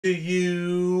To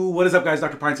you. What is up, guys?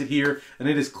 Dr. Pinesett here, and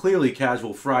it is clearly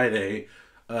Casual Friday.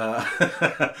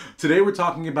 Today we're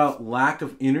talking about lack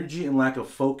of energy and lack of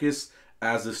focus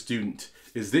as a student.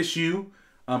 Is this you?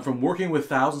 From working with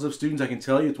thousands of students, I can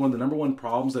tell you it's one of the number one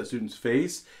problems that students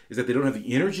face is that they don't have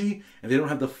the energy and they don't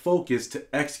have the focus to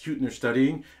execute in their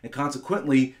studying and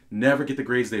consequently never get the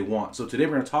grades they want. So today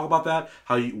we're going to talk about that,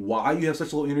 why you have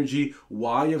such low energy,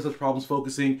 why you have such problems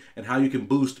focusing, and how you can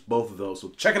boost both of those. So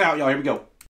check it out, y'all. Here we go.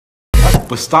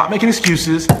 But stop making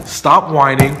excuses, stop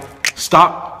whining,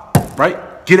 stop,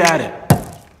 right? Get at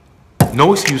it.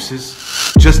 No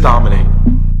excuses, just dominate.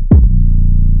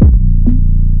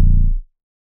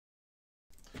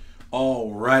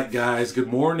 All right, guys, good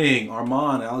morning.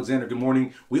 Armand, Alexander, good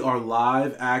morning. We are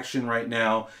live action right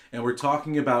now, and we're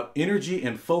talking about energy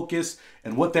and focus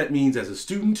and what that means as a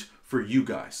student for you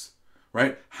guys,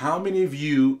 right? How many of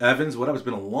you, Evans, it's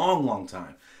been a long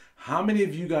time. How many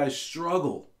of you guys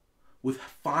struggle with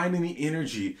finding the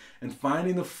energy and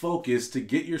finding the focus to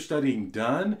get your studying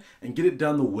done and get it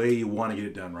done the way you want to get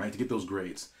it done, right? To get those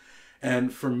grades.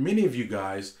 And for many of you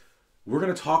guys, we're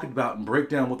going to talk about and break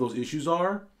down what those issues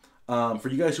are. For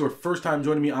you guys who are first time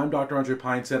joining me, I'm Dr. Andre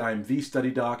Pinesett. I'm the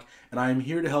study doc, and I am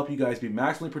here to help you guys be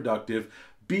maximally productive,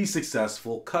 be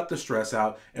successful, cut the stress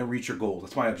out, and reach your goals.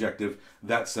 That's my objective.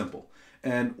 That simple.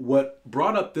 And what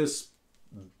brought up this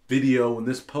video and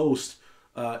this post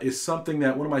is something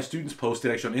that one of my students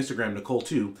posted actually on Instagram, Nicole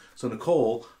too. So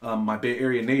Nicole, my Bay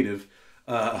Area native,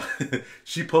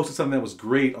 she posted something that was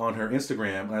great on her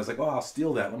Instagram. And I was like, oh, I'll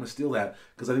steal that. I'm going to steal that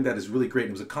because I think that is really great.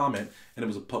 And it was a comment and it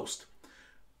was a post.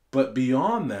 But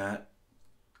beyond that,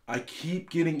 I keep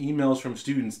getting emails from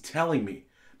students telling me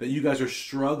that you guys are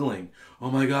struggling. Oh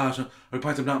my gosh, Dr.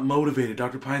 Pinesett, I'm not motivated.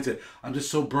 Dr. Pinesett, I'm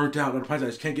just so burnt out. Dr. Pinesett, I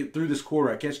just can't get through this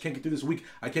quarter. I just can't get through this week.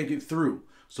 I can't get through.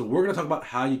 So we're going to talk about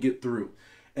how you get through.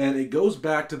 And it goes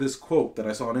back to this quote that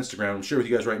I saw on Instagram. I'm share with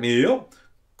you guys right now.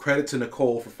 Credit to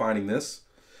Nicole for finding this.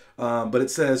 But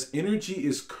it says, energy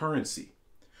is currency.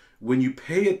 When you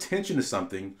pay attention to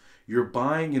something, you're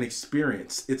buying an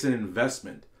experience. It's an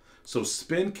investment. So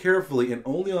spend carefully and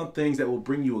only on things that will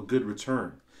bring you a good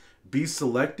return. Be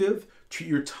selective. Treat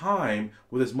your time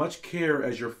with as much care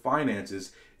as your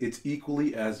finances. It's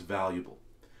equally as valuable.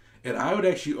 And I would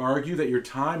actually argue that your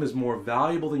time is more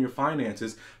valuable than your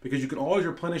finances because you can always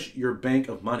replenish your bank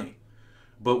of money.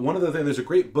 But one of the things, there's a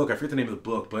great book, I forget the name of the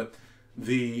book, but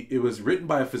it was written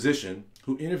by a physician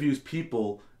who interviews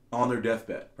people on their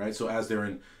deathbed, right? So as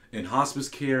they're in hospice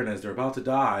care and as they're about to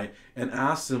die, and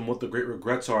asks them what the great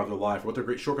regrets are of their life, or what their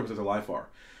great shortcomings of their life are.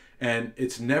 And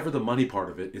it's never the money part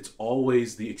of it. It's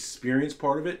always the experience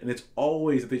part of it. And it's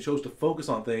always that they chose to focus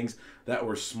on things that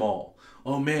were small.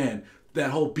 Oh man,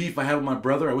 that whole beef I had with my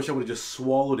brother, I wish I would have just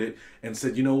swallowed it and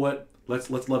said, you know what? Let's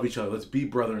love each other. Let's be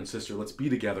brother and sister. Let's be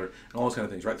together and all those kind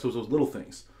of things, right? So those little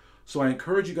things. So I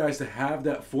encourage you guys to have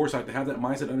that foresight, to have that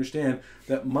mindset, to understand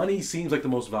that money seems like the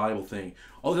most valuable thing.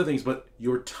 All the other things, but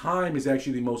your time is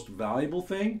actually the most valuable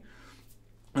thing.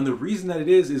 And the reason that it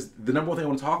is the number one thing I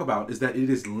want to talk about is that it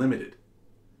is limited.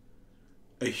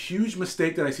 A huge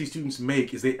mistake that I see students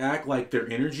make is they act like their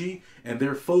energy and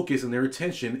their focus and their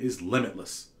attention is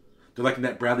limitless. They're like in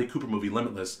that Bradley Cooper movie,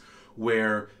 Limitless,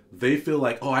 where they feel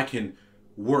like, oh, I can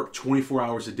work 24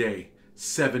 hours a day,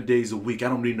 7 days a week. I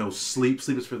don't need no sleep.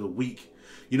 Sleep is for the weak.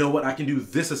 You know what? I can do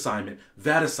this assignment,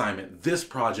 this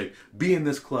project, be in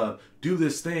this club, do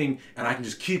this thing, and I can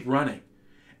just keep running.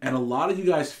 And a lot of you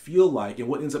guys feel like, and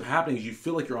what ends up happening is you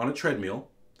feel like you're on a treadmill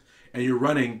and you're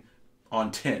running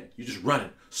on 10. You're just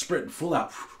running, sprinting, full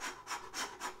out.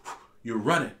 You're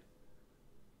running.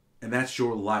 And that's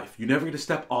your life. You never get to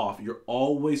step off. You're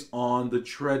always on the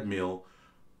treadmill,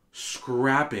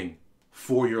 scrapping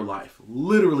for your life.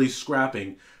 Literally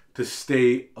scrapping to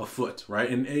stay afoot, right?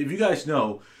 And if you guys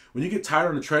know, when you get tired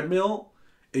on the treadmill,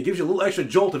 it gives you a little extra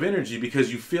jolt of energy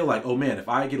because you feel like, oh man, if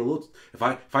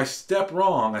I step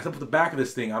wrong, I step at the back of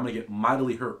this thing, I'm gonna get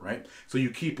mightily hurt, right? So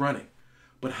you keep running.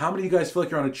 But how many of you guys feel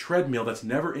like you're on a treadmill that's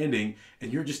never ending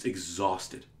and you're just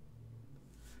exhausted?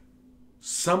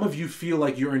 Some of you feel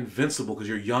like you're invincible because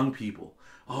you're young people.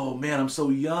 Oh man, I'm so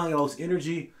young and all this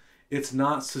energy. It's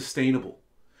not sustainable.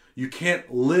 You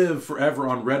can't live forever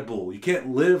on Red Bull. You can't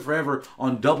live forever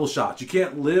on double shots. You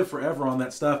can't live forever on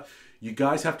that stuff. You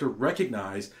guys have to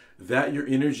recognize that your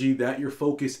energy, that your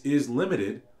focus is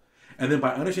limited. And then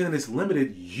by understanding it's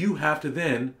limited, you have to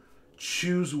then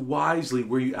choose wisely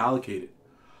where you allocate it.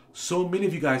 So many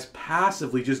of you guys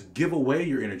passively just give away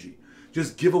your energy.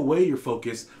 Just give away your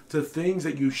focus to things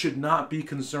that you should not be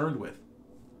concerned with.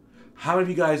 How many of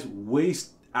you guys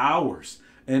waste hours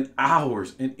and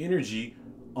hours and energy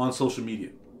on social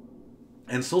media?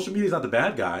 And social media is not the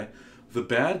bad guy. The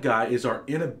bad guy is our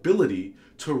inability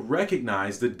to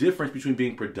recognize the difference between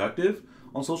being productive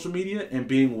on social media and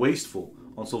being wasteful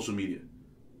on social media.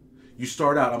 You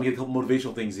start out, I'm gonna get a couple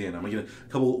motivational things in, I'm gonna get a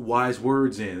couple wise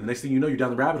words in. The next thing you know, you're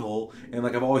down the rabbit hole, and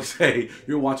like I've always say,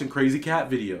 you're watching crazy cat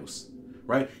videos,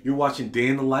 right? You're watching day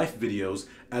in the life videos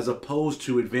as opposed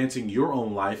to advancing your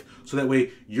own life, so that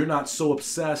way you're not so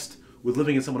obsessed with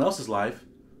living in someone else's life,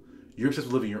 you're obsessed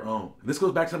with living your own. And this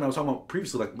goes back to something I was talking about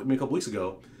previously, like maybe a couple weeks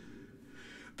ago.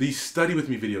 These study with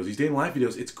me videos, these day in the life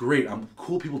videos, it's great.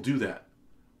 Cool people do that.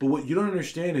 But what you don't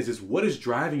understand is what is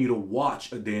driving you to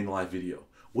watch a day in the life video?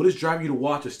 What is driving you to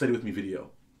watch a study with me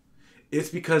video? It's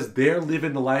because they're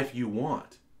living the life you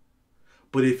want.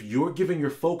 But if you're giving your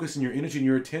focus and your energy and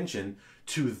your attention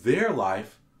to their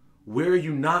life, where are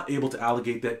you not able to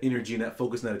allocate that energy and that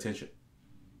focus and that attention?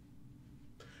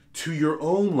 To your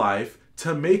own life,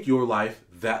 to make your life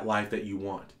that life that you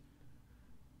want.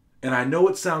 And I know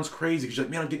it sounds crazy because you're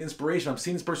like, man, I'm getting inspiration. I'm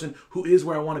seeing this person who is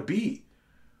where I want to be.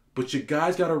 But you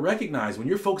guys got to recognize when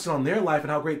you're focusing on their life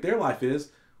and how great their life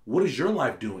is, what is your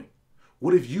life doing?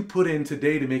 What have you put in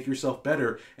today to make yourself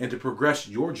better and to progress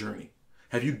your journey?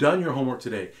 Have you done your homework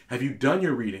today? Have you done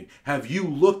your reading? Have you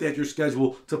looked at your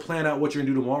schedule to plan out what you're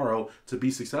going to do tomorrow to be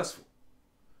successful?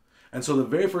 And so the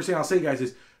very first thing I'll say, guys,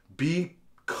 is be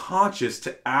conscious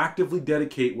to actively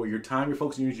dedicate where your time, your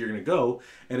focus, and your energy are going to go.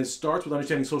 And it starts with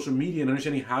understanding social media and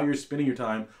understanding how you're spending your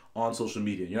time on social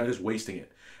media. You're not just wasting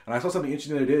it. And I saw something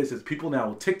interesting the other day that says people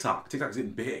now, TikTok is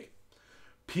getting big.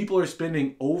 People are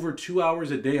spending over 2 hours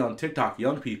a day on TikTok.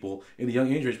 Young people in the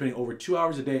young age are spending over 2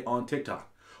 hours a day on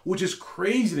TikTok, which is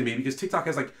crazy to me because TikTok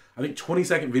has like, I think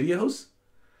 20-second videos.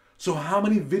 So how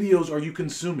many videos are you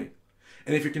consuming?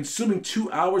 And if you're consuming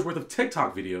 2 hours worth of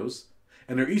TikTok videos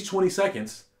and they're each 20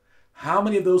 seconds, how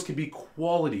many of those can be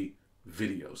quality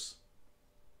videos?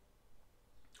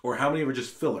 Or how many of them are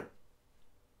just filler?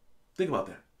 Think about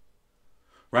that.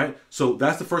 Right? So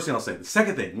that's the first thing I'll say. The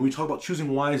second thing, when we talk about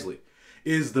choosing wisely,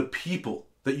 is the people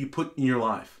that you put in your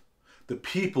life, the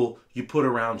people you put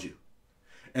around you.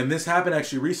 And this happened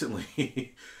actually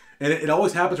recently, and it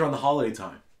always happens around the holiday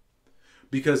time.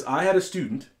 Because I had a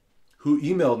student who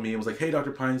emailed me and was like, hey,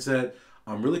 Dr. Pinesett,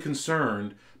 I'm really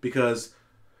concerned because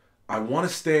I want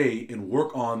to stay and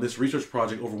work on this research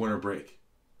project over winter break.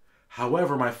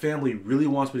 However, my family really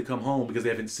wants me to come home because they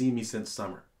haven't seen me since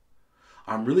summer.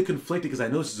 I'm really conflicted because I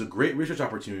know this is a great research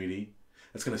opportunity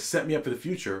that's going to set me up for the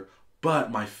future,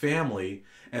 but my family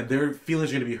and their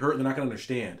feelings are going to be hurt and they're not going to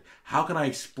understand. How can I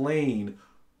explain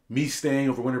me staying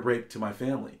over winter break to my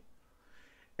family?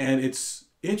 And it's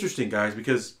interesting, guys,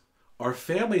 because our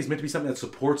family is meant to be something that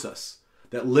supports us,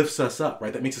 that lifts us up,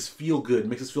 right? That makes us feel good,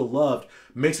 makes us feel loved,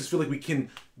 makes us feel like we can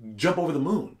jump over the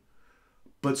moon.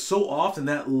 But so often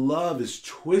that love is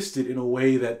twisted in a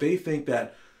way that they think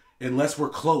that unless we're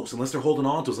close, unless they're holding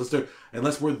on to us,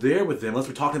 unless we're there with them, unless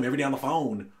we're talking to them every day on the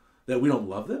phone, that we don't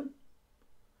love them.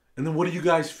 And then what do you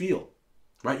guys feel?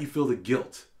 Right? You feel the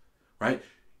guilt, right?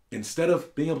 Instead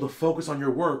of being able to focus on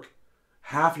your work,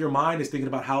 half your mind is thinking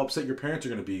about how upset your parents are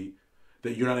going to be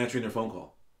that you're not answering their phone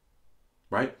call,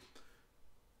 right?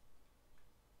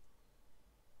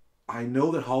 I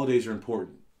know that holidays are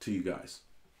important to you guys,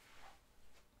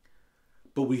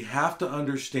 but we have to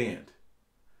understand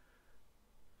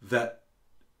that,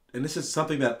 and this is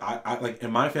something that I like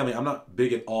in my family, I'm not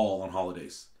big at all on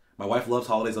holidays. My wife loves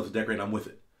holidays, loves to decorate, and I'm with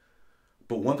it.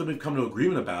 But one thing we've come to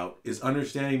agreement about is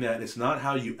understanding that it's not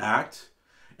how you act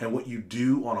and what you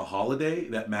do on a holiday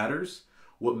that matters.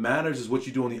 What matters is what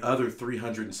you do on the other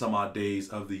 300 and some odd days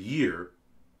of the year,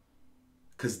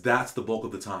 because that's the bulk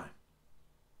of the time.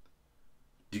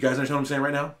 Do you guys understand what I'm saying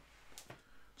right now?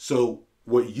 So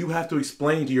what you have to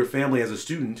explain to your family as a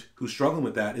student who's struggling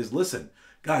with that is, listen,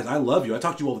 guys, I love you. I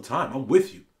talk to you all the time. I'm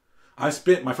with you. I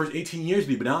spent my first 18 years with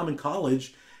you, but now I'm in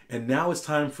college, and now it's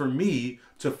time for me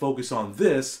to focus on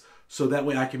this so that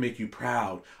way I can make you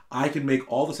proud. I can make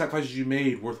all the sacrifices you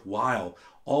made worthwhile,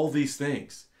 all these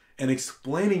things. And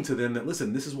explaining to them that,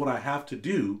 listen, this is what I have to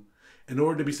do in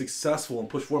order to be successful and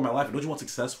push forward in my life. And don't you want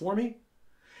success for me?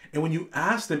 And when you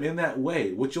ask them in that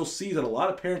way, what you'll see is that a lot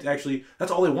of parents actually,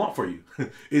 that's all they want for you,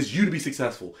 is you to be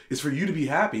successful, is for you to be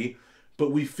happy.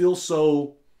 But we feel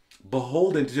so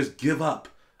beholden to just give up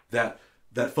that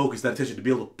focus, that attention, to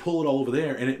be able to pull it all over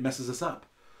there, and it messes us up.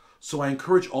 So I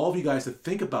encourage all of you guys to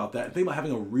think about that and think about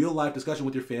having a real life discussion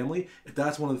with your family if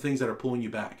that's one of the things that are pulling you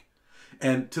back.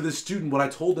 And to this student, what I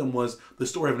told them was the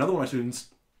story of another one of my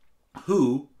students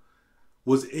who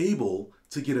was able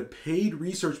to get a paid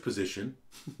research position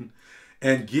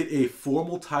and get a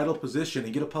formal title position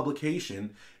and get a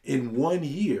publication in 1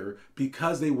 year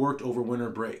because they worked over winter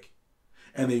break.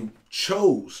 And they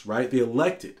chose, right? They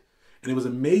elected. And it was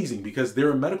amazing because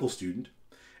they're a medical student.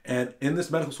 And in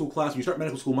this medical school class, when you start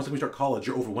medical school, much like when you start college,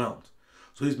 you're overwhelmed.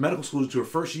 So these medical students who are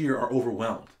first year are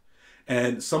overwhelmed.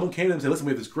 And someone came to them and said, listen,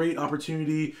 we have this great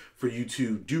opportunity for you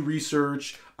to do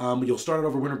research. You'll start it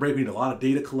over winter break. We need a lot of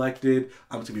data collected. It's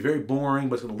going to be very boring,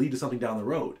 but it's going to lead to something down the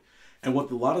road. And what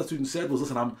a lot of the students said was,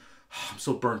 listen, I'm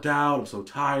so burnt out. I'm so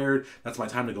tired. That's my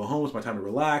time to go home. It's my time to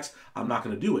relax. I'm not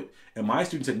going to do it. And my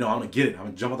student said, no, I'm going to get it. I'm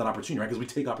going to jump on that opportunity, right? Because we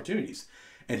take opportunities.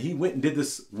 And he went and did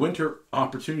this winter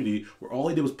opportunity where all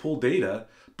he did was pull data.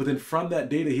 But then from that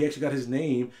data, he actually got his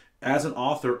name as an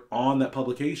author on that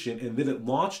publication, and then it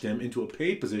launched him into a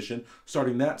paid position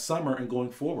starting that summer and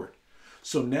going forward.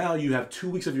 So now you have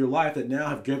 2 weeks of your life that now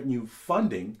have given you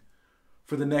funding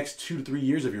for the next 2 to 3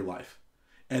 years of your life,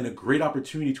 and a great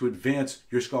opportunity to advance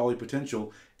your scholarly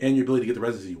potential and your ability to get the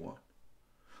residency you want.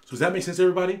 So does that make sense to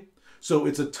everybody? So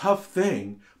it's a tough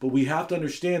thing, but we have to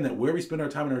understand that where we spend our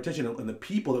time and our attention and the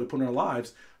people that we put in our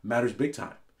lives matters big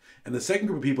time. And the second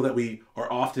group of people that we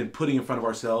are often putting in front of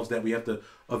ourselves that we have to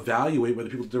evaluate whether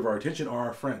people deserve our attention are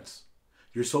our friends.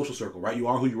 Your social circle, right? You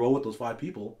are who you roll with, those 5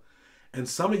 people. And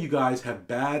some of you guys have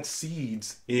bad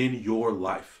seeds in your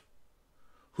life.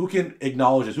 Who can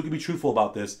acknowledge this? Who can be truthful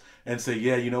about this and say,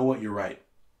 yeah, you know what? You're right.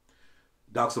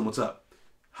 Doxon, what's up?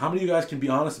 How many of you guys can be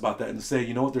honest about that and say,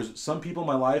 you know what? There's some people in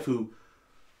my life who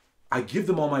I give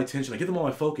them all my attention. I give them all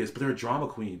my focus, but they're a drama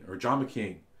queen or a drama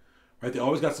king. Right? They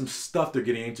always got some stuff they're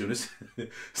getting into. And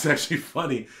it's actually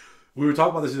funny. We were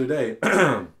talking about this the other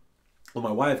day with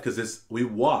my wife because we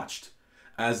watched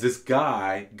as this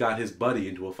guy got his buddy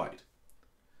into a fight.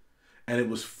 And it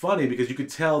was funny because you could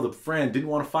tell the friend didn't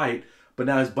want to fight, but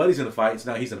now his buddy's in a fight,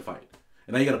 so now he's in a fight.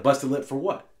 And now you got a busted lip for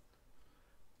what?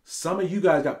 Some of you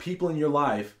guys got people in your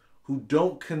life who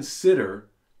don't consider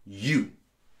you,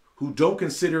 who don't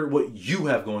consider what you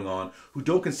have going on, who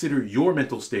don't consider your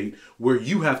mental state, where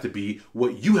you have to be,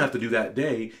 what you have to do that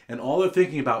day, and all they're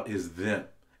thinking about is them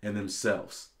and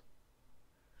themselves.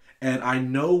 And I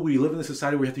know we live in a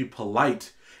society where we have to be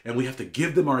polite and we have to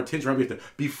give them our attention, right? We have to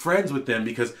be friends with them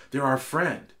because they're our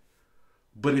friend.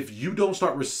 But if you don't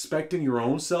start respecting your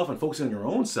own self and focusing on your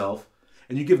own self,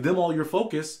 and you give them all your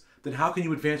focus, then how can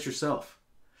you advance yourself?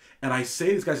 And I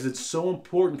say this, guys, because it's so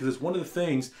important because it's one of the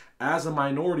things as a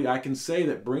minority I can say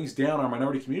that brings down our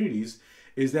minority communities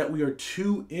is that we are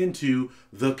too into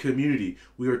the community.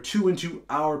 We are too into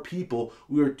our people.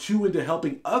 We are too into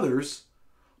helping others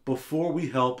before we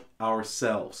help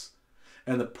ourselves.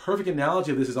 And the perfect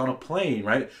analogy of this is on a plane,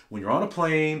 right? When you're on a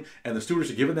plane and the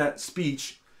stewardess are giving that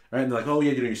speech, right? And they're like, oh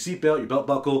yeah, you're doing your seatbelt, your belt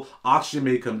buckle, oxygen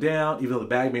may come down, even though the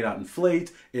bag may not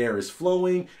inflate, air is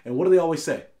flowing. And what do they always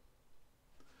say?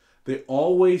 They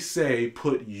always say,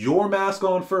 put your mask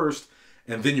on first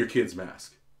and then your kid's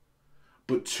mask.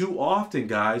 But too often,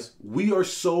 guys, we are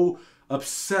so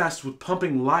obsessed with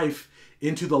pumping life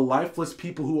into the lifeless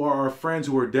people who are our friends,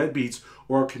 who are deadbeats,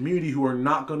 or our community who are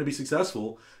not going to be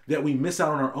successful, that we miss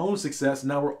out on our own success.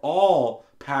 Now we're all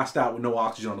passed out with no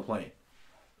oxygen on the plane.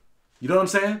 You know what I'm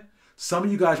saying? Some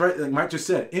of you guys, right, like Mike just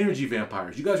said, energy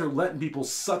vampires. You guys are letting people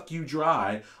suck you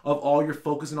dry of all your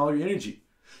focus and all your energy.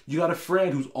 You got a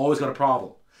friend who's always got a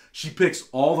problem. She picks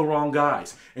all the wrong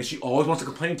guys, and she always wants to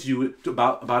complain to you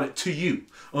about it to you.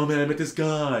 Oh man, I met this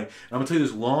guy. And I'm gonna tell you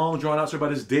this long, drawn out story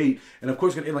about his date, and of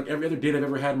course, it's gonna end like every other date I've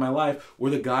ever had in my life,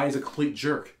 where the guy is a complete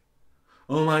jerk.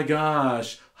 Oh my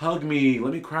gosh, hug me,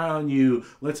 let me cry on you,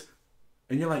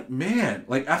 and you're like, man,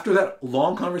 like after that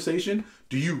long conversation,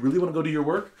 do you really want to go do your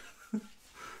work?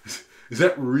 Is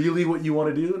that really what you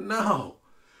want to do? No.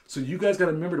 So you guys got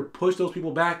to remember to push those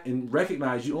people back and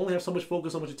recognize you only have so much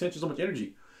focus, so much attention, so much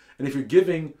energy. And if you're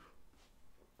giving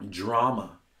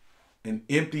drama and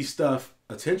empty stuff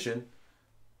attention,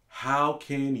 how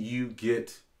can you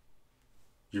get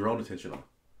your own attention on?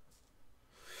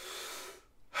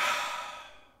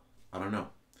 I don't know.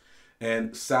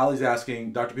 And Sally's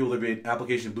asking, Dr. P, will there be an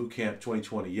application boot camp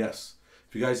 2020? Yes.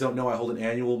 If you guys don't know, I hold an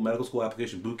annual medical school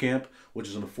application boot camp, which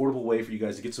is an affordable way for you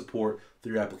guys to get support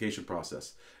through your application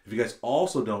process. If you guys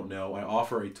also don't know, I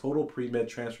offer a total pre-med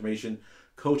transformation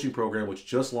coaching program, which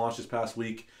just launched this past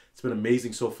week. It's been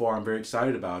amazing so far. I'm very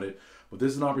excited about it. But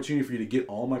this is an opportunity for you to get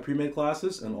all my pre-med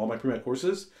classes and all my pre-med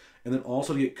courses, and then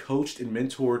also to get coached and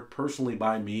mentored personally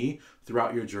by me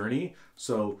throughout your journey.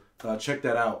 So check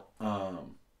that out.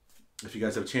 If you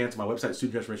guys have a chance, my website,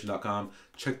 studenttransformation.com.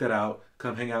 Check that out.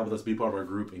 Come hang out with us, be part of our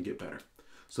group, and get better.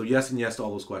 So yes and yes to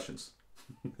all those questions.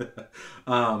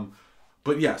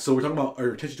 But yeah, so we're talking about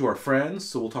our attention to our friends.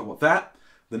 So we'll talk about that.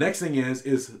 The next thing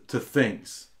is to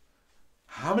things.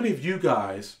 How many of you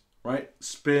guys, right,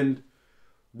 spend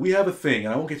we have a thing,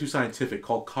 and I won't get too scientific,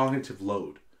 called cognitive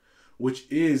load, which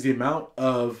is the amount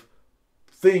of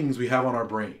things we have on our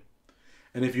brain.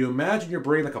 And if you imagine your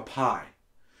brain like a pie,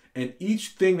 and each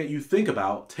thing that you think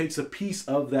about takes a piece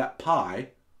of that pie,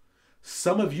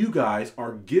 some of you guys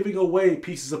are giving away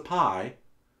pieces of pie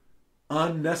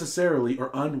unnecessarily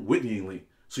or unwittingly.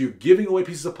 So you're giving away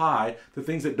pieces of pie to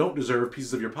things that don't deserve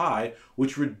pieces of your pie,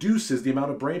 which reduces the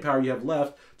amount of brain power you have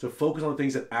left to focus on the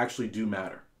things that actually do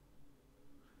matter.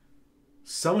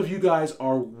 Some of you guys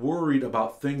are worried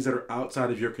about things that are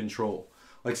outside of your control.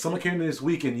 Like someone came to me this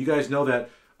week, and you guys know that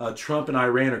Trump and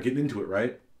Iran are getting into it,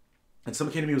 right? And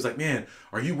someone came to me and was like, man,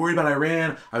 are you worried about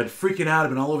Iran? I've been freaking out. I've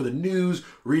been all over the news,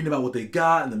 reading about what they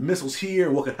got and the missiles here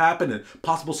and what could happen and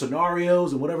possible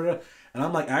scenarios and whatever. And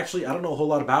I'm like, actually, I don't know a whole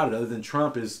lot about it other than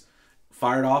Trump is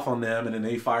fired off on them and then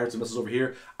they fired some missiles over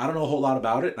here. I don't know a whole lot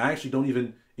about it. And I actually don't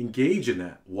even engage in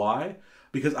that. Why?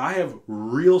 Because I have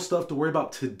real stuff to worry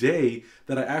about today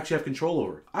that I actually have control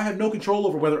over. I have no control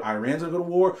over whether Iran's going to go to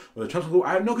war, whether Trump's going to go to war.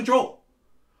 I have no control.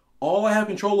 All I have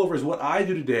control over is what I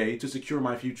do today to secure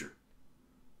my future.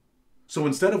 So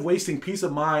instead of wasting a piece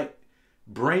of my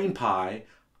brain pie,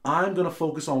 I'm going to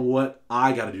focus on what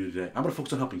I got to do today. I'm going to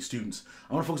focus on helping students.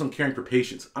 I'm going to focus on caring for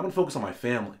patients. I'm going to focus on my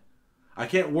family. I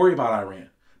can't worry about Iran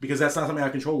because that's not something I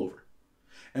have control over.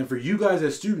 And for you guys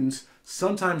as students,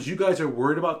 sometimes you guys are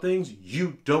worried about things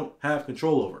you don't have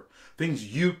control over.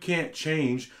 Things you can't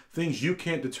change, things you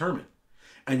can't determine.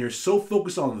 And you're so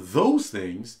focused on those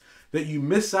things that you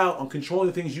miss out on controlling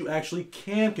the things you actually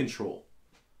can control.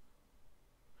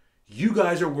 You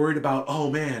guys are worried about, oh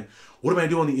man, what am I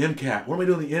doing on the MCAT? What am I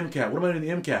doing on the MCAT? What am I doing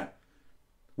on the MCAT?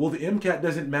 Well, the MCAT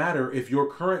doesn't matter if your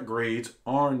current grades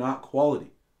are not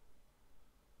quality.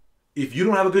 If you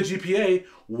don't have a good GPA,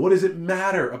 what does it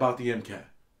matter about the MCAT?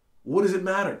 What does it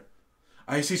matter?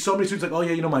 I see so many students like, oh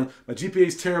yeah, you know, my GPA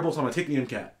is terrible, so I'm going to take the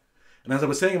MCAT. And as I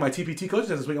was saying in my TPT coaching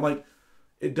test this week, I'm like,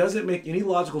 it doesn't make any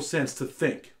logical sense to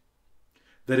think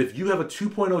that if you have a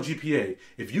 2.0 GPA,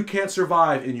 if you can't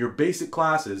survive in your basic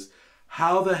classes,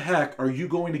 how the heck are you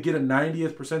going to get a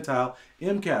 90th percentile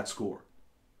MCAT score?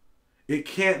 It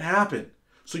can't happen.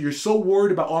 So you're so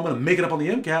worried about, oh, I'm going to make it up on the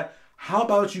MCAT. How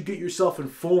about you get yourself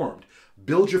informed?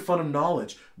 Build your fund of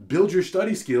knowledge. Build your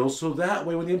study skills so that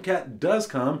way when the MCAT does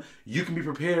come, you can be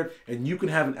prepared and you can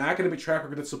have an academic track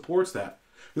record that supports that.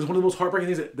 This is one of the most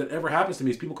heartbreaking things that ever happens to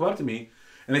me is people come up to me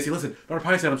and they say, listen, Dr.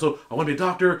 Pinesett, I want to be a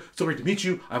doctor. So great to meet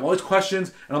you. I have all these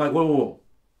questions. And I'm like, whoa, whoa, whoa.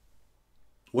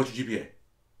 What's your GPA?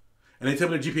 And they tell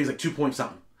me their GPA is like 2 point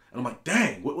something. And I'm like,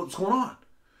 dang, what's going on?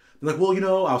 They're like, well, you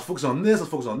know, I was focused on this, I was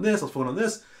focused on this, I was focused on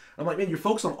this. And I'm like, man, you're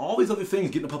focused on all these other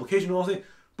things, getting a publication and all these things,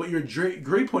 but your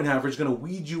grade point average is going to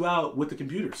weed you out with the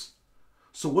computers.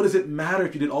 So what does it matter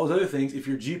if you did all those other things if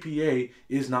your GPA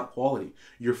is not quality?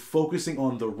 You're focusing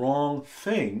on the wrong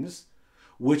things,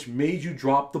 which made you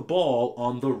drop the ball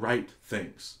on the right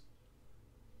things.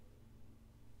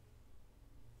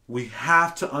 We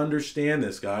have to understand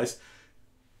this, guys.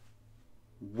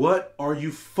 What are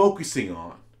you focusing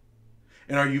on?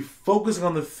 And are you focusing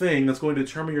on the thing that's going to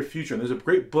determine your future? And there's a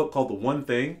great book called The One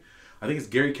Thing. I think it's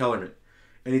Gary Kellerman.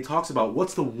 And he talks about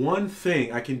what's the one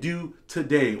thing I can do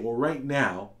today or right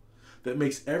now that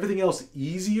makes everything else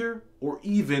easier or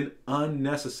even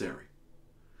unnecessary.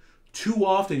 Too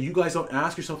often you guys don't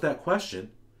ask yourself that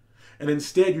question. And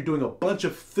instead you're doing a bunch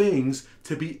of things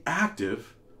to be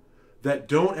active that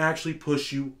don't actually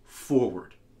push you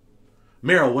forward.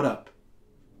 Meryl, what up?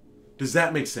 Does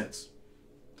that make sense?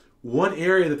 One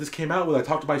area that this came out with, I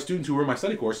talked to my students who were in my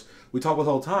study course, we talk about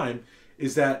all the time,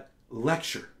 is that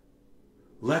lecture.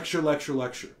 Lecture, lecture,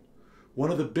 lecture.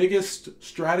 One of the biggest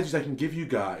strategies I can give you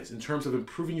guys in terms of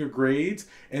improving your grades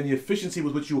and the efficiency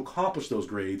with which you accomplish those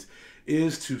grades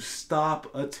is to stop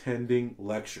attending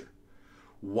lecture.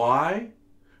 Why?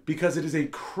 Because it is a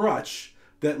crutch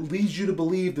that leads you to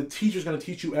believe the teacher's going to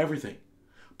teach you everything.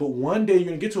 But one day you're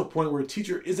going to get to a point where a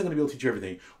teacher isn't going to be able to teach you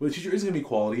everything, where the teacher isn't going to be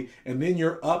quality, and then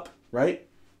you're up, right?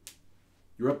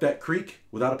 You're up that creek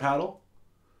without a paddle.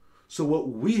 So what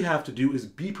we have to do is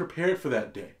be prepared for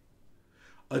that day.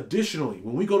 Additionally,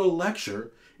 when we go to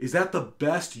lecture, is that the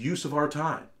best use of our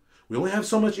time? We only have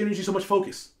so much energy, so much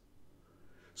focus.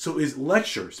 So is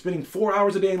lecture, spending 4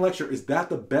 hours a day in lecture, is that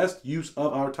the best use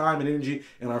of our time and energy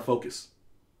and our focus?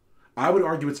 I would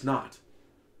argue it's not.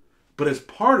 But as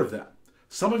part of that,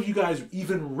 some of you guys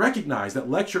even recognize that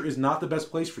lecture is not the best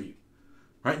place for you,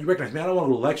 right? You recognize, man, I don't want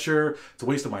to go to lecture. It's a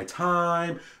waste of my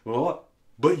time. Blah, blah, blah.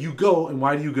 But you go, and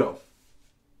why do you go?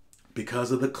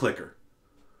 Because of the clicker,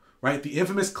 right? The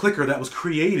infamous clicker that was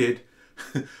created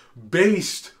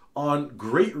based on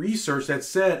great research that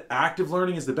said active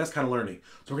learning is the best kind of learning.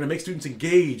 So we're going to make students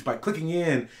engage by clicking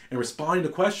in and responding to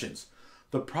questions.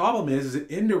 The problem is it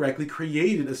indirectly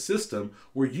created a system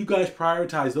where you guys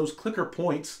prioritize those clicker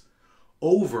points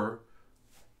over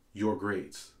your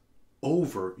grades,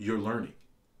 over your learning.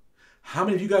 How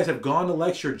many of you guys have gone to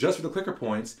lecture just for the clicker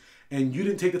points and you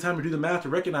didn't take the time to do the math to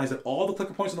recognize that all the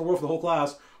clicker points in the world for the whole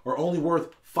class are only worth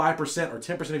 5% or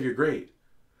 10% of your grade?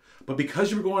 But because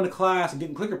you were going to class and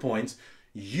getting clicker points,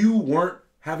 you weren't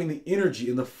having the energy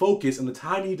and the focus and the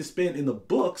time you need to spend in the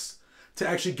books to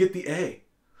actually get the A.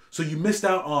 So you missed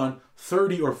out on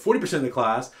 30 or 40% of the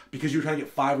class because you were trying to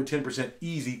get 5 or 10%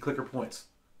 easy clicker points.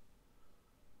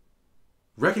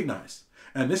 Recognize.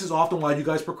 And this is often why you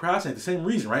guys procrastinate. The same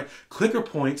reason, right? Clicker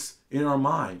points in our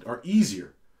mind are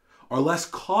easier, are less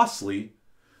costly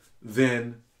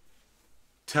than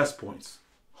test points,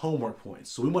 homework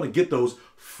points. So we want to get those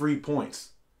free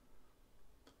points.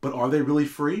 But are they really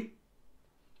free?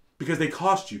 Because they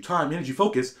cost you time, energy,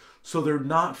 focus, so they're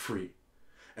not free.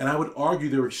 And I would argue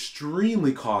they're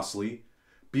extremely costly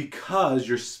because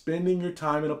you're spending your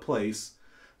time in a place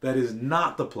that is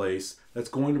not the place that's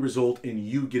going to result in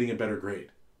you getting a better grade.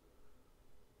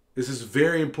 This is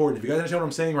very important. If you guys understand what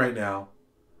I'm saying right now,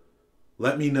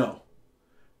 let me know.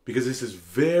 Because this is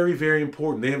very, very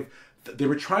important. They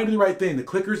were trying to do the right thing. The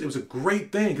clickers, it was a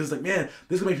great thing because it's like, man,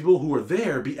 this is going to make people who are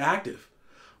there be active.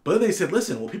 But then they said,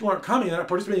 listen, well, people aren't coming, they're not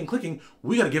participating in clicking.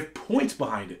 We got to give points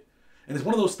behind it. And it's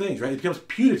one of those things, right? It becomes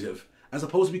punitive as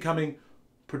opposed to becoming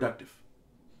productive.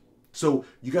 So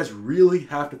you guys really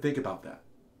have to think about that.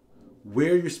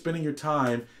 Where you're spending your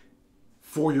time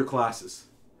for your classes.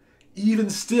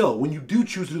 Even still, when you do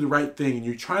choose to do the right thing and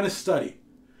you're trying to study,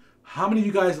 how many of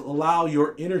you guys allow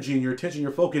your energy and your attention,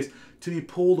 your focus to be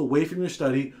pulled away from your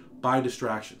study by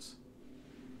distractions?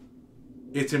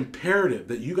 It's imperative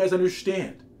that you guys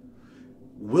understand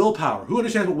willpower. Who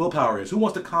understands what willpower is? Who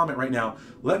wants to comment right now?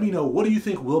 Let me know, what do you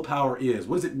think willpower is?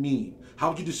 What does it mean?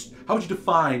 How would you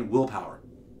define willpower?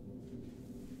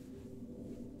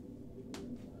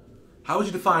 How would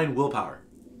you define willpower?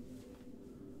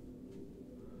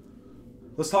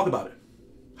 Let's talk about it.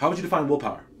 How would you define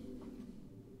willpower?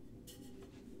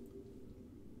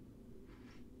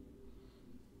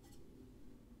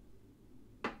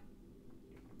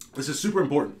 This is super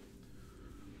important.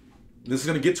 This is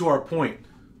going to get to our point,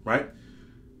 right?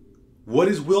 What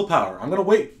is willpower? I'm going to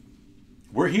wait.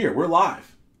 We're here. We're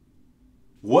live.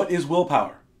 What is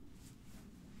willpower?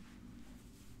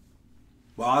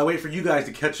 While I wait for you guys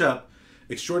to catch up,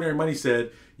 Extraordinary Money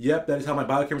said, yep, that is how my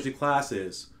biochemistry class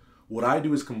is. What I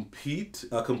do is complete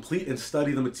and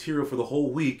study the material for the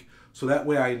whole week so that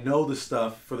way I know the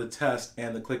stuff for the test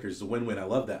and the clickers. It's a win-win. I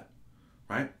love that,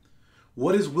 right?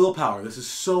 What is willpower? This is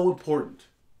so important.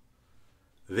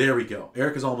 There we go.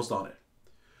 Erica's almost on it.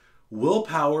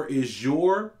 Willpower is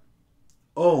your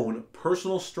own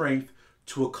personal strength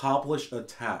to accomplish a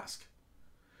task.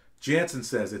 Jansen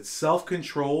says it's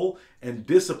self-control and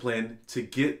discipline to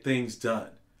get things done.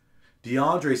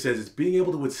 DeAndre says it's being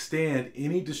able to withstand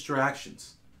any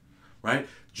distractions, right?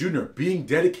 Junior, being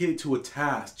dedicated to a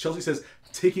task. Chelsea says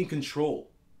taking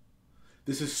control.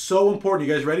 This is so important.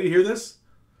 You guys ready to hear this?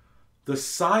 The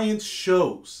science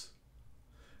shows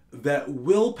that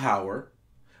willpower,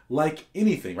 like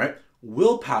anything, right?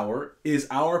 Willpower is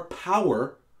our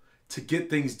power to get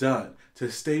things done,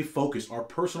 to stay focused, our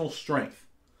personal strength.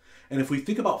 And if we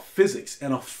think about physics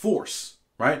and a force,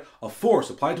 right? A force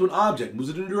applied to an object moves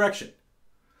it in a direction.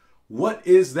 What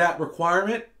is that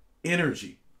requirement?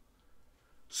 Energy.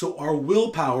 So our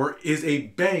willpower is a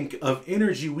bank of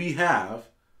energy we have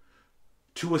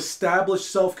to establish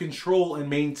self-control and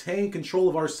maintain control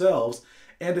of ourselves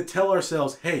and to tell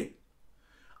ourselves, hey,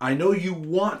 I know you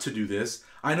want to do this.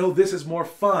 I know this is more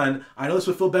fun. I know this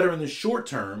would feel better in the short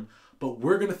term, but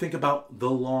we're going to think about the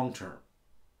long term.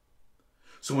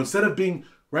 So instead of being,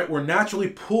 right, we're naturally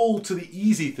pulled to the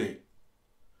easy thing.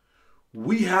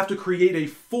 We have to create a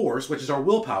force, which is our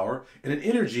willpower, and an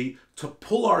energy to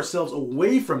pull ourselves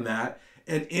away from that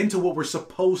and into what we're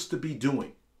supposed to be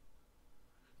doing.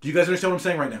 Do you guys understand what I'm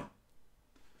saying right now?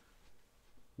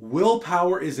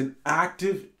 Willpower is an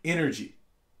active energy,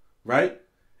 right?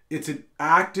 It's an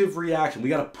active reaction. We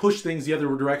got to push things the other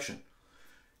direction.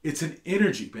 It's an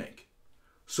energy bank.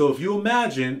 So if you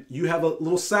imagine you have a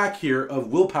little sack here of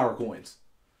willpower coins.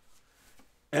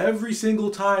 Every single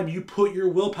time you put your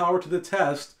willpower to the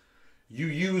test, you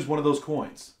use one of those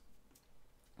coins.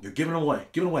 You're giving it away,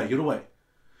 giving it away, giving it away.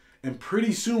 And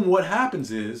pretty soon what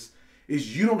happens is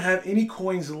you don't have any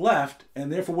coins left, and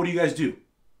therefore what do?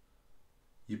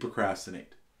 You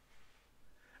procrastinate.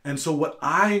 And so what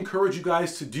I encourage you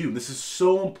guys to do, and this is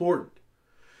so important,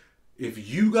 if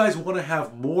you guys want to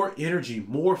have more energy,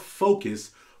 more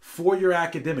focus for your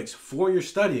academics, for your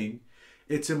studying,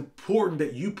 it's important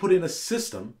that you put in a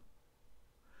system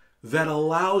that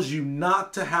allows you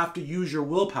not to have to use your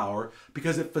willpower,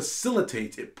 because it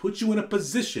facilitates, it puts you in a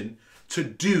position to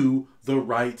do the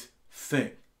right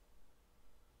thing.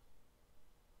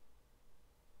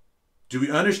 Do we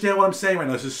understand what I'm saying right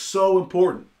now? This is so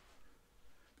important.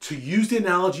 To use the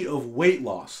analogy of weight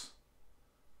loss,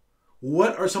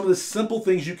 what are some of the simple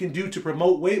things you can do to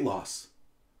promote weight loss?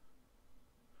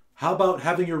 How about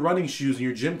having your running shoes and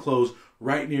your gym clothes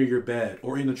right near your bed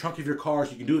or in the trunk of your car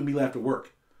so you can do it immediately after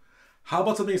work? How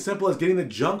about something as simple as getting the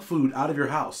junk food out of your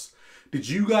house? Did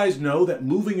you guys know that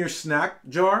moving your snack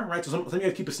jar, right? So some of you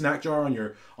guys keep a snack jar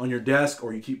on your desk,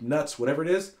 or you keep nuts, whatever it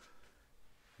is.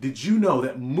 Did you know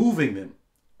that moving them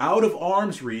out of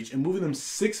arm's reach and moving them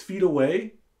 6 feet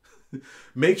away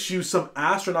makes you some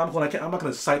astronomical, and I'm not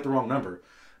going to cite the wrong number,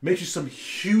 makes you some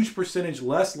huge percentage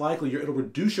less likely, it'll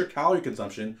reduce your calorie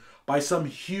consumption by some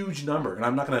huge number. And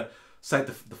I'm not going to cite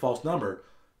the false number,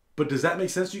 but does that make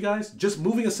sense to you guys? Just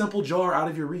moving a simple jar out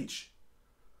of your reach.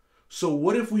 So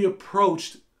what if we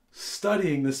approached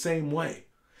studying the same way?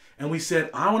 And we said,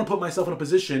 I want to put myself in a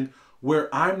position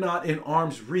where I'm not in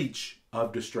arm's reach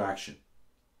of distraction.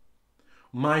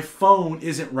 My phone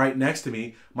isn't right next to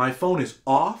me. My phone is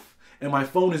off, and my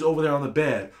phone is over there on the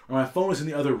bed, or my phone is in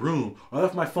the other room, or I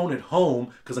left my phone at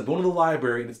home because I'm going to the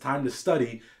library and it's time to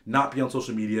study, not be on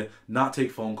social media, not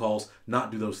take phone calls,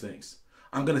 not do those things.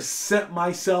 I'm going to set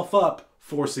myself up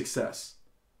for success.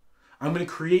 I'm going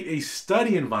to create a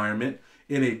study environment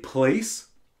in a place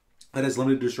that has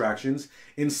limited distractions,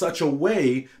 in such a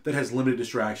way that has limited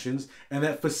distractions, and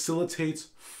that facilitates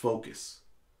focus.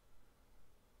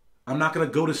 I'm not going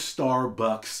to go to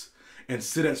Starbucks and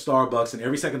sit at Starbucks and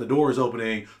every second the door is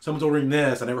opening, someone's ordering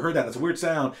this, I never heard that, that's a weird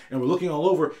sound, and we're looking all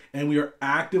over and we are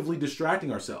actively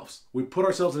distracting ourselves. We put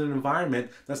ourselves in an environment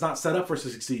that's not set up for us to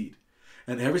succeed.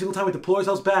 And every single time we have to pull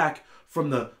ourselves back from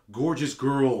the gorgeous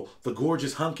girl, the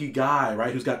gorgeous hunky guy,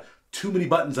 right, who's got too many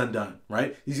buttons undone,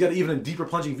 right? He's got even a deeper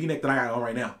plunging V-neck than I got on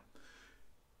right now.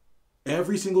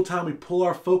 Every single time we pull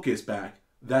our focus back,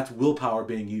 that's willpower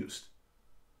being used.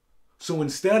 So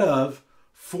instead of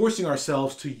forcing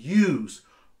ourselves to use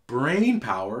brain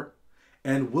power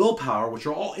and willpower, which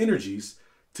are all energies,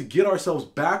 to get ourselves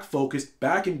back focused,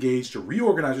 back engaged, to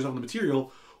reorganize ourselves in the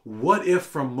material, what if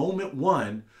from moment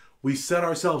one, we set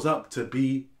ourselves up to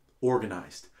be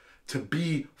organized, to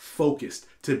be focused,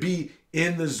 to be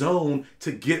in the zone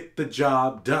to get the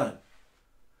job done?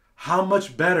 How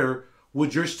much better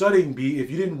would your studying be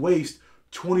if you didn't waste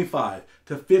 25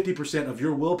 to 50% of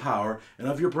your willpower and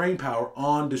of your brain power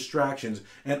on distractions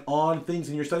and on things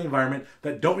in your study environment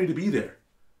that don't need to be there?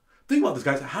 Think about this,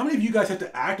 guys. How many of you guys have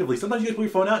to actively, sometimes you guys pull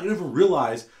your phone out, you don't even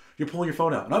realize you're pulling your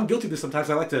phone out. And I'm guilty of this sometimes.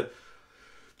 I like to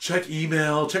check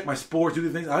email, check my sports, do the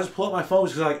things. I just pull out my phone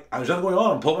because there's nothing going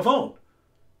on. I'm pulling my phone.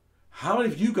 How many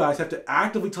of you guys have to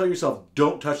actively tell yourself,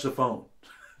 don't touch the phone?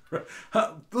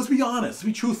 Let's be honest. Let's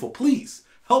be truthful. Please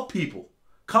help people.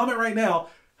 Comment right now.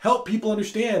 Help people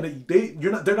understand that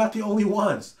they're not the only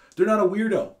ones. They're not a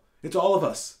weirdo. It's all of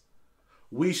us.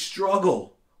 We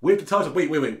struggle. We have to tell ourselves,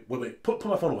 wait. Put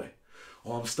my phone away.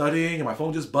 Oh, I'm studying and my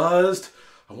phone just buzzed.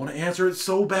 I want to answer it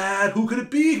so bad. Who could it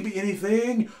be? It could be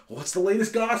anything. What's the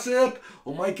latest gossip?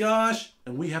 Oh my gosh.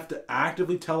 And we have to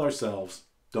actively tell ourselves,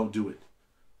 don't do it.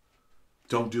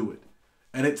 Don't do it.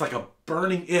 And it's like a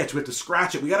burning itch. We have to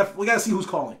scratch it. We gotta see who's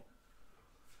calling.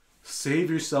 Save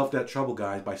yourself that trouble,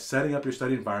 guys, by setting up your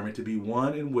study environment to be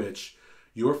one in which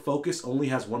your focus only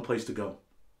has one place to go.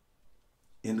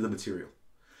 Into the material.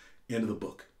 Into the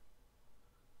book.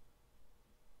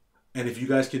 And if you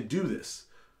guys can do this,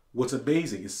 what's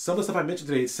amazing is some of the stuff I mentioned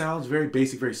today, it sounds very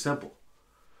basic, very simple.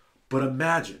 But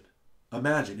imagine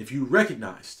if you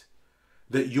recognized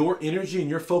that your energy and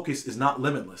your focus is not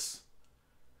limitless.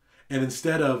 And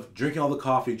instead of drinking all the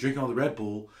coffee, drinking all the Red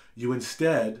Bull, you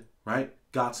instead, right,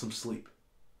 got some sleep.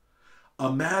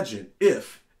 Imagine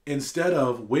if instead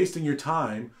of wasting your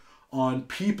time on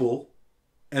people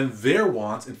and their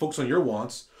wants and focus on your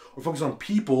wants, or focus on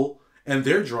people and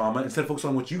their drama instead of focus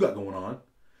on what you got going on,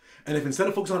 and if instead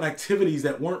of focusing on activities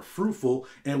that weren't fruitful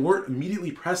and weren't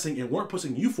immediately pressing and weren't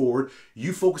pushing you forward,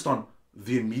 you focused on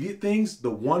the immediate things, the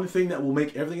one thing that will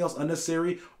make everything else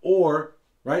unnecessary or,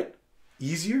 right,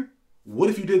 easier? What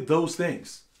if you did those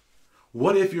things?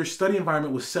 What if your study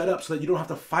environment was set up so that you don't have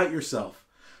to fight yourself?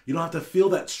 You don't have to feel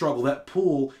that struggle, that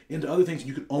pull into other things, and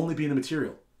you could only be in the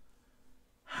material.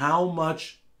 How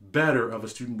much better of a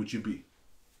student would you be?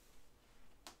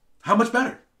 How much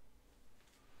better?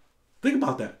 Think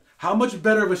about that. How much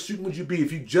better of a student would you be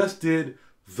if you just did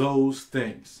those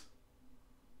things?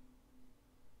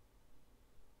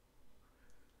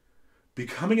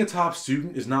 Becoming a top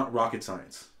student is not rocket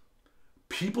science.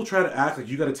 People try to act like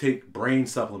you got to take brain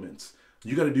supplements.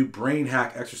 You got to do brain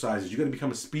hack exercises. You got to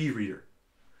become a speed reader.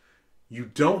 You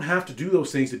don't have to do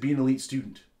those things to be an elite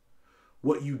student.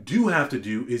 What you do have to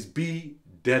do is be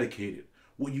dedicated.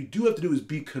 What you do have to do is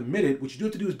be committed. What you do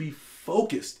have to do is be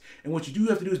focused. And what you do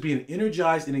have to do is be an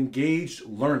energized and engaged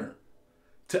learner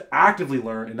to actively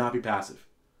learn and not be passive.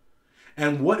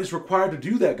 And what is required to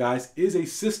do that, guys, is a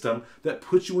system that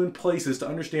puts you in places to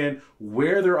understand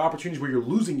where there are opportunities where you're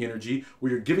losing energy,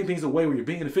 where you're giving things away, where you're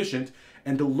being inefficient,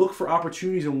 and to look for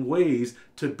opportunities and ways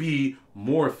to be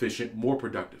more efficient, more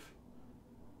productive.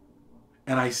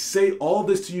 And I say all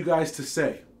this to you guys to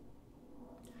say,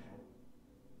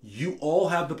 you all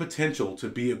have the potential to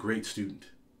be a great student.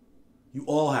 You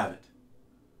all have it.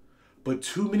 But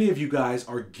too many of you guys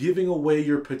are giving away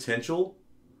your potential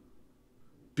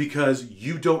because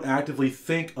you don't actively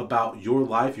think about your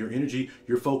life, your energy,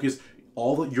 your focus,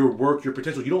 your work, your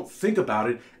potential. You don't think about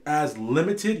it as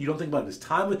limited. You don't think about it as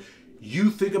time. You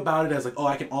think about it as like, oh,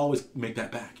 I can always make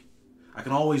that back. I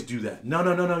can always do that.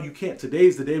 No, you can't.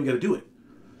 Today's the day we got to do it.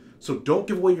 So don't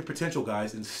give away your potential,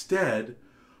 guys. Instead,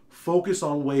 focus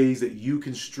on ways that you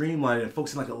can streamline it and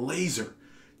focus like a laser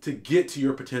to get to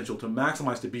your potential, to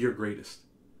maximize, to be your greatest.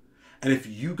 And if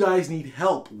you guys need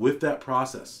help with that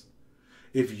process,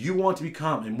 if you want to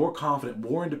become a more confident,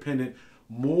 more independent,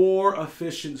 more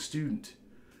efficient student,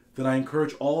 then I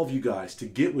encourage all of you guys to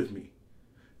get with me,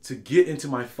 to get into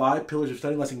my 5 Pillars of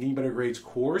Studying Less and Getting Better Grades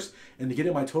course, and to get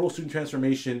in my Total Student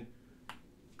Transformation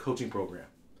coaching program.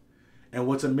 And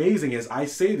what's amazing is I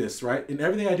say this, right? In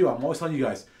everything I do, I'm always telling you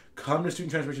guys, come to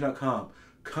studenttransformation.com,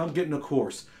 come get in a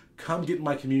course, come get in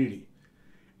my community.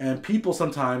 And people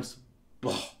sometimes,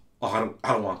 I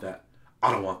don't want that.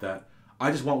 I don't want that.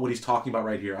 I just want what he's talking about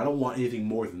right here. I don't want anything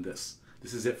more than this.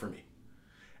 This is it for me.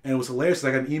 And it was hilarious.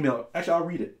 I got an email. Actually, I'll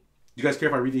read it. Do you guys care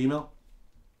if I read the email?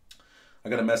 I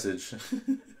got a message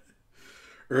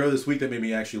earlier this week that made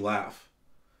me actually laugh.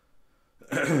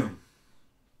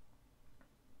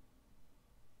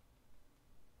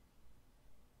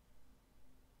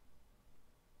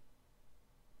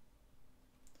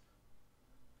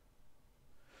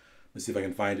 Let's see if I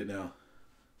can find it now.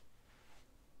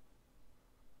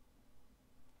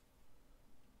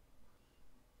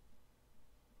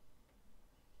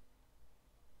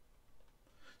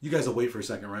 You guys will wait for a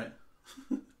second, right?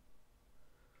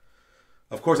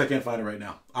 Of course I can't find it right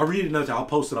now. I'll read it another time. I'll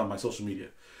post it on my social media.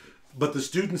 But the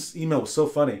students' email was so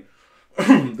funny.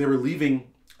 They were leaving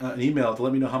an email to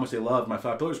let me know how much they loved my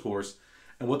 5 Pillars course.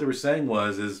 And what they were saying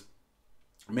was,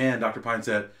 man, Dr.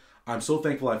 Pinesett, I'm so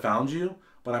thankful I found you,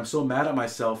 but I'm so mad at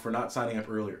myself for not signing up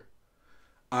earlier.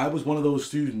 I was one of those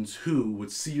students who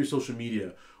would see your social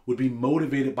media, would be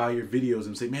motivated by your videos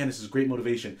and say, man, this is great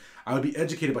motivation. I would be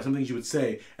educated by some things you would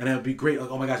say, and I would be great, like,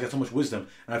 oh my gosh, you got so much wisdom,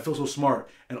 and I feel so smart,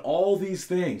 and all these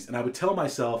things. And I would tell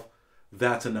myself,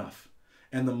 that's enough.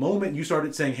 And the moment you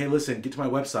started saying, hey, listen, get to my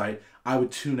website, I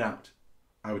would tune out.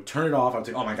 I would turn it off. I would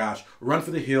say, oh my gosh, run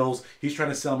for the hills. He's trying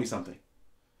to sell me something.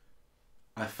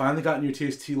 I finally got in your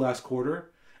TST last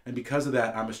quarter, and because of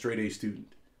that, I'm a straight A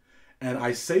student. And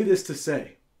I say this to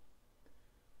say,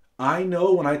 I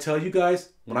know when I tell you guys,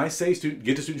 when I say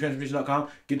get to studenttransformation.com,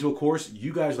 get to a course,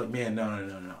 you guys are like, man,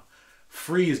 no.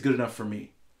 Free is good enough for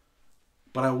me.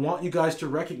 But I want you guys to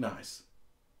recognize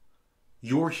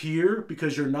you're here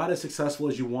because you're not as successful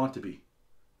as you want to be.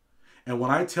 And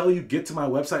when I tell you get to my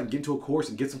website and get into a course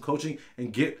and get some coaching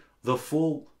and get the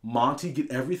full Monty,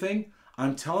 get everything,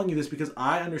 I'm telling you this because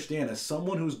I understand as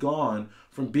someone who's gone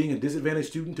from being a disadvantaged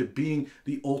student to being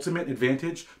the ultimate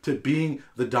advantage, to being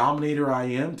the dominator I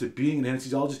am, to being an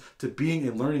anesthesiologist, to being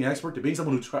a learning expert, to being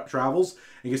someone who travels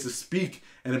and gets to speak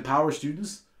and empower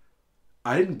students.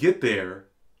 I didn't get there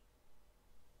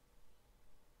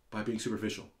by being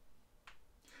superficial.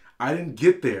 I didn't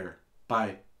get there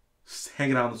by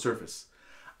hanging out on the surface.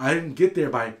 I didn't get there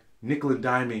by nickel and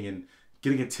diming and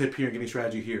getting a tip here and getting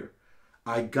strategy here.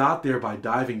 I got there by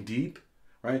diving deep,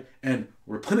 right? And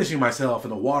replenishing myself in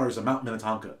the waters of Mount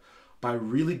Minnetonka by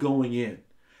really going in.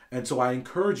 And so I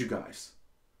encourage you guys,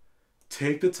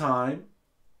 take the time,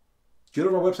 get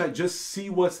over our website, just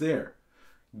see what's there.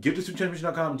 Get to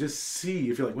studenttransformation.com and just see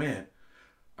if you're like, man,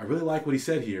 I really like what he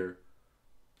said here.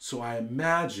 So I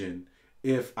imagine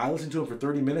if I listened to him for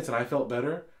 30 minutes and I felt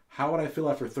better, how would I feel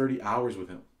after 30 hours with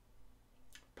him?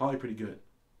 Probably pretty good.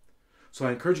 So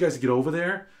I encourage you guys to get over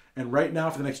there. And right now,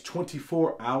 for the next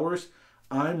 24 hours,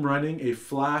 I'm running a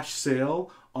flash sale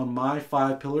on my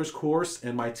 5 Pillars course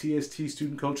and my TST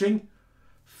student coaching,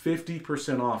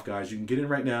 50% off, guys. You can get in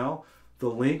right now. The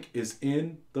link is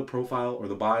in the profile or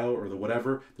the bio or the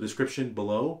whatever, the description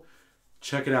below.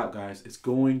 Check it out, guys. It's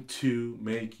going to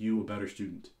make you a better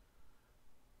student.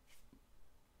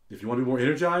 If you want to be more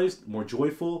energized, more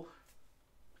joyful,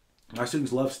 my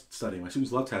students love studying. My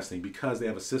students love testing because they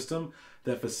have a system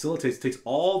that facilitates, takes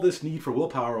all this need for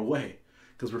willpower away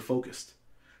because we're focused.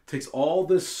 Takes all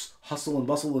this hustle and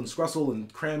bustle and scrussle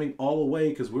and cramming all away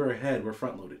because we're ahead, we're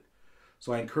front loaded.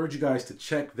 So I encourage you guys to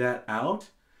check that out.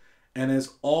 And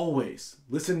as always,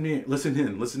 listen here,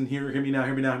 hear me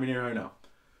now.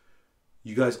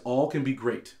 You guys all can be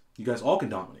great. You guys all can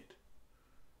dominate,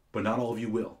 but not all of you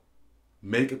will.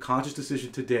 Make a conscious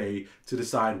decision today to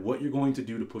decide what you're going to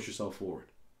do to push yourself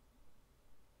forward.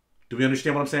 Do we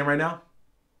understand what I'm saying right now?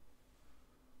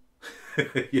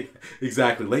 Yeah,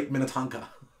 exactly. Lake Minnetonka.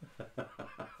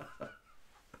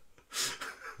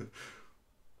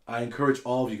 I encourage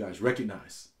all of you guys,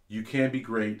 recognize you can be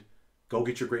great. Go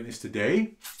get your greatness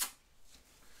today.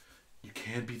 You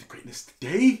can be the greatness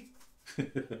today.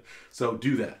 So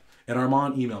do that. And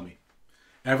Armand, email me.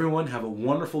 Everyone, have a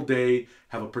wonderful day.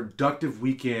 Have a productive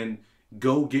weekend.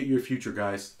 Go get your future,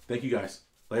 guys. Thank you, guys.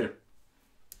 Later.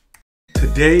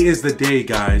 Today is the day,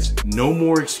 guys. No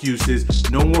more excuses.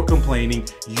 No more complaining.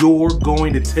 You're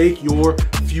going to take your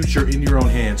future in your own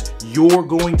hands. You're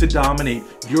going to dominate.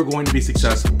 You're going to be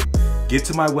successful. Get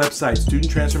to my website,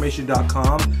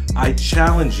 studenttransformation.com. I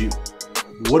challenge you.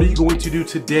 What are you going to do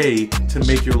today to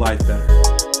make your life better?